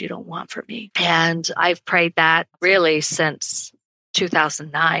want what you don't want for me. And I've prayed that really since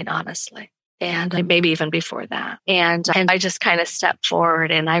 2009, honestly. And maybe even before that. And I just kind of stepped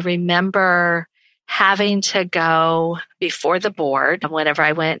forward. And I remember having to go before the board whenever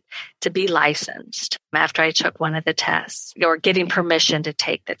I went to be licensed after I took one of the tests, or getting permission to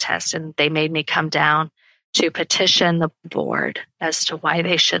take the test. And they made me come down to petition the board as to why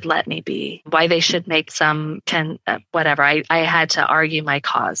they should let me be, why they should make whatever. I had to argue my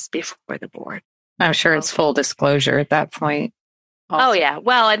cause before the board. I'm sure it's full disclosure at that point. Also. Oh, yeah.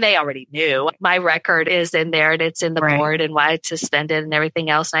 Well, and they already knew. My record is in there and it's in the board and why it's suspended and everything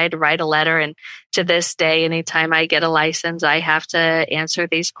else. I had to write a letter. And to this day, anytime I get a license, I have to answer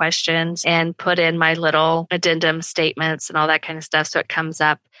these questions and put in my little addendum statements and all that kind of stuff. So it comes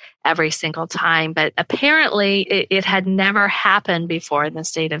up every single time. But apparently it had never happened before in the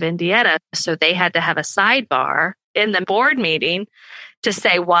state of Indiana. So they had to have a sidebar in the board meeting to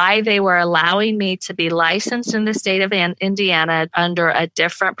say why they were allowing me to be licensed in the state of Indiana under a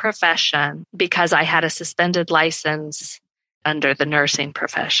different profession, because I had a suspended license under the nursing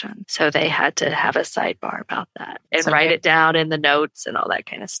profession. So they had to have a sidebar about that and write it down in the notes and all that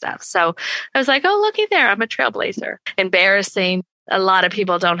kind of stuff. So I was like, oh, looky there, I'm a trailblazer. Embarrassing. A lot of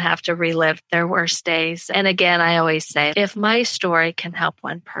people don't have to relive their worst days. And again, I always say, if my story can help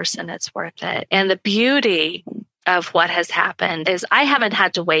one person, it's worth it. And the beauty of what has happened is I haven't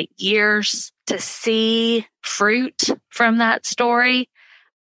had to wait years to see fruit from that story.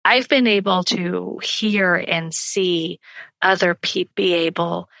 I've been able to hear and see other people be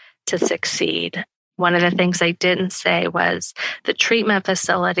able to succeed. One of the things I didn't say was the treatment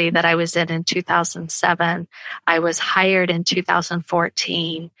facility that I was in 2007, I was hired in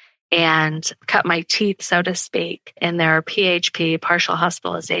 2014 and cut my teeth, so to speak, in their PHP, partial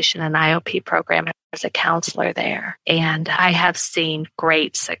hospitalization and IOP program as a counselor there. And I have seen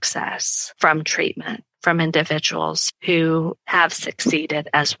great success from treatment from individuals who have succeeded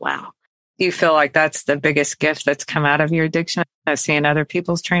as well. Do you feel like that's the biggest gift that's come out of your addiction, of seeing other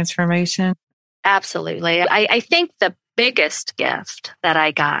people's transformation? Absolutely. I think the biggest gift that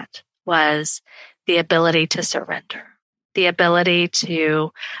I got was the ability to surrender, the ability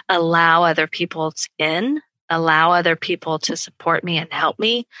to allow other people in, allow other people to support me and help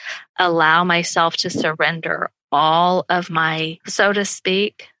me, allow myself to surrender all of my, so to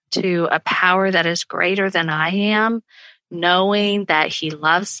speak, to a power that is greater than I am, knowing that He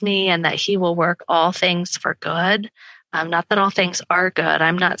loves me and that He will work all things for good. Not that all things are good.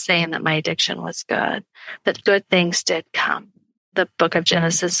 I'm not saying that my addiction was good, but good things did come. The book of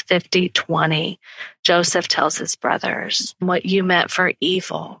Genesis 50:20, Joseph tells his brothers, what you meant for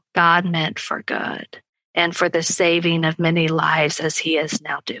evil, God meant for good, and for the saving of many lives as He is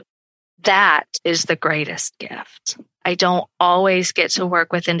now doing. That is the greatest gift. I don't always get to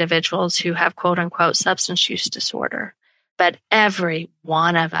work with individuals who have quote unquote substance use disorder, but every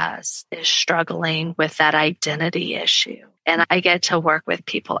one of us is struggling with that identity issue. And I get to work with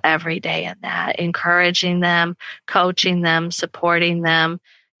people every day in that, encouraging them, coaching them, supporting them,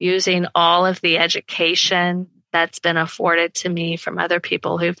 using all of the education that's been afforded to me from other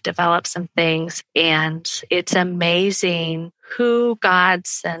people who've developed some things. And it's amazing who God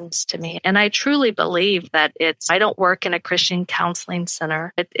sends to me. And I truly believe that I don't work in a Christian counseling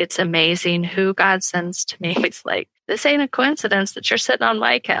center. It's amazing who God sends to me. It's like, this ain't a coincidence that you're sitting on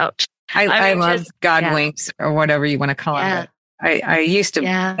my couch. I love God winks or whatever you want to call it. I used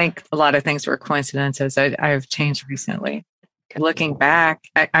to think a lot of things were coincidences. I've changed recently. Looking back,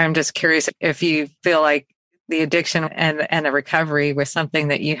 I'm just curious if you feel like the addiction and the recovery was something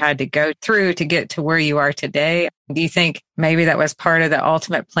that you had to go through to get to where you are today. Do you think maybe that was part of the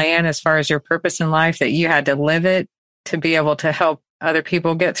ultimate plan as far as your purpose in life, that you had to live it to be able to help other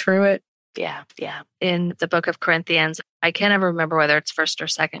people get through it? Yeah. In the book of Corinthians, I can't ever remember whether it's 1st or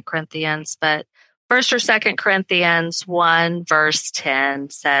 2nd Corinthians, but 1st or 2nd Corinthians 1 verse 10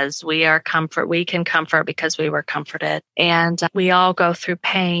 says, we can comfort because we were comforted. And we all go through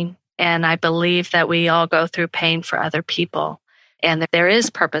pain. And I believe that we all go through pain for other people, and that there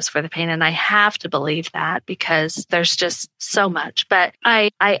is purpose for the pain. And I have to believe that because there's just so much. But I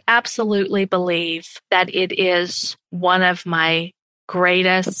absolutely believe that it is one of my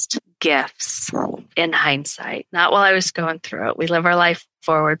greatest gifts in hindsight, not while I was going through it. We live our life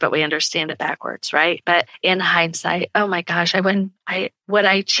forward, but we understand it backwards, right? But in hindsight, oh my gosh, would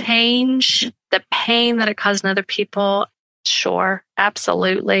I change the pain that it caused in other people? Sure,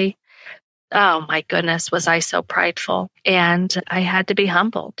 absolutely. Oh my goodness, was I so prideful? And I had to be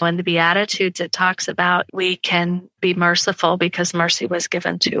humbled. In the Beatitudes, it talks about we can be merciful because mercy was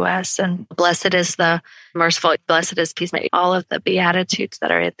given to us. And blessed is the merciful, blessed is peacemaker, all of the Beatitudes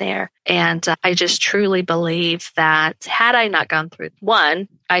that are in there. And I just truly believe that had I not gone through one,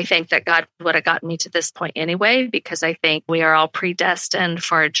 I think that God would have gotten me to this point anyway, because I think we are all predestined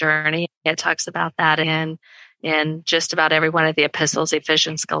for a journey. It talks about that in just about every one of the epistles,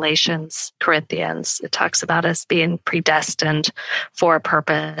 Ephesians, Galatians, Corinthians. It talks about us being predestined for a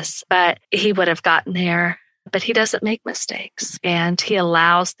purpose. But he would have gotten there, but he doesn't make mistakes and he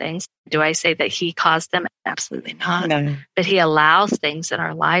allows things. Do I say that he caused them? Absolutely not. No. But he allows things in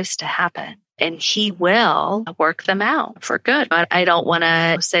our lives to happen. And he will work them out for good. But I don't want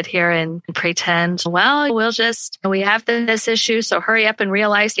to sit here and pretend, well, we have this issue, so hurry up and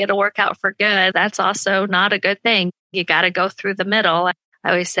realize it'll work out for good. That's also not a good thing. You got to go through the middle. I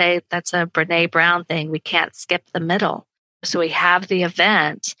always say that's a Brene Brown thing. We can't skip the middle. So we have the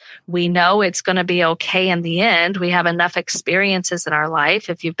event. We know it's going to be okay in the end. We have enough experiences in our life.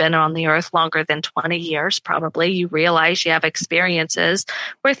 If you've been on the earth longer than 20 years, probably you realize you have experiences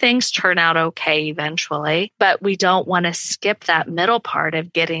where things turn out okay eventually. But we don't want to skip that middle part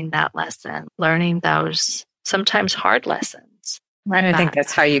of getting that lesson, learning those sometimes hard lessons. I think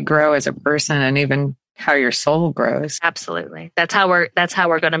that's how you grow as a person and even how your soul grows. Absolutely. That's how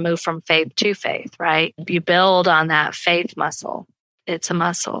we're going to move from faith to faith, right? You build on that faith muscle. It's a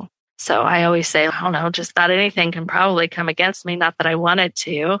muscle. So I always say, I don't know, just about anything can probably come against me. Not that I wanted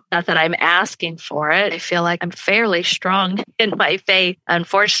to, not that I'm asking for it. I feel like I'm fairly strong in my faith.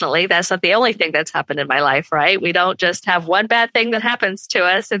 Unfortunately, that's not the only thing that's happened in my life, right? We don't just have one bad thing that happens to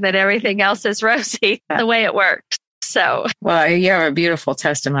us and then everything else is rosy the way it works. So, well, you have a beautiful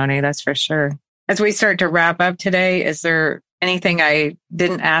testimony, that's for sure. As we start to wrap up today, is there anything I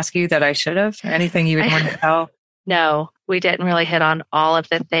didn't ask you that I should have? Anything you would want to tell? No, we didn't really hit on all of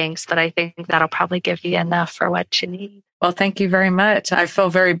the things, but I think that'll probably give you enough for what you need. Well, thank you very much. I feel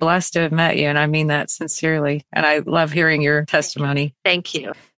very blessed to have met you, and I mean that sincerely. And I love hearing your testimony. Thank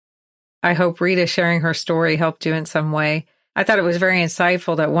you. I hope Rita sharing her story helped you in some way. I thought it was very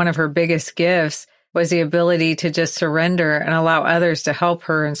insightful that one of her biggest gifts was the ability to just surrender and allow others to help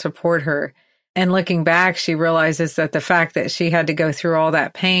her and support her. And looking back, she realizes that the fact that she had to go through all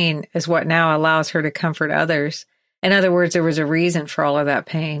that pain is what now allows her to comfort others. In other words, there was a reason for all of that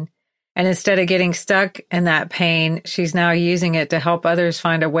pain. And instead of getting stuck in that pain, she's now using it to help others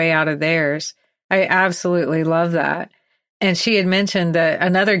find a way out of theirs. I absolutely love that. And she had mentioned that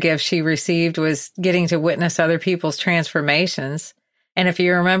another gift she received was getting to witness other people's transformations. And if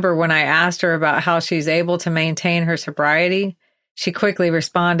you remember when I asked her about how she's able to maintain her sobriety, she quickly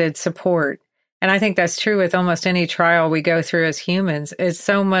responded, support. And I think that's true with almost any trial we go through as humans. It's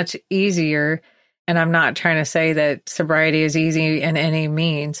so much easier. And I'm not trying to say that sobriety is easy in any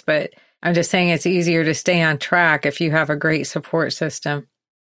means, but I'm just saying it's easier to stay on track if you have a great support system.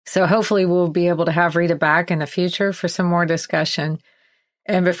 So hopefully we'll be able to have Rita back in the future for some more discussion.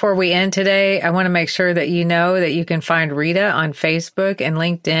 And before we end today, I want to make sure that you know that you can find Rita on Facebook and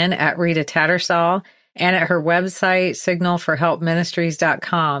LinkedIn at Rita Tattersall and at her website,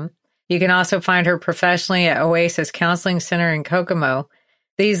 signalforhelpministries.com. You can also find her professionally at Oasis Counseling Center in Kokomo.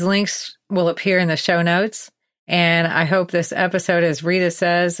 These links will appear in the show notes. And I hope this episode, as Rita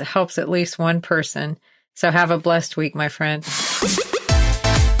says, helps at least one person. So have a blessed week, my friend.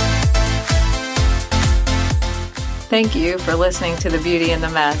 Thank you for listening to The Beauty in the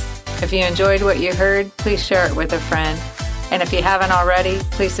Mess. If you enjoyed what you heard, please share it with a friend. And if you haven't already,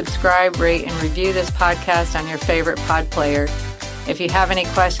 please subscribe, rate, and review this podcast on your favorite pod player. If you have any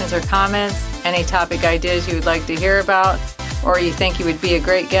questions or comments, any topic ideas you would like to hear about, or you think you would be a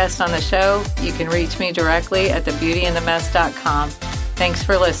great guest on the show, you can reach me directly at thebeautyinthemess.com. Thanks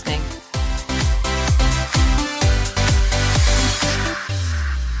for listening.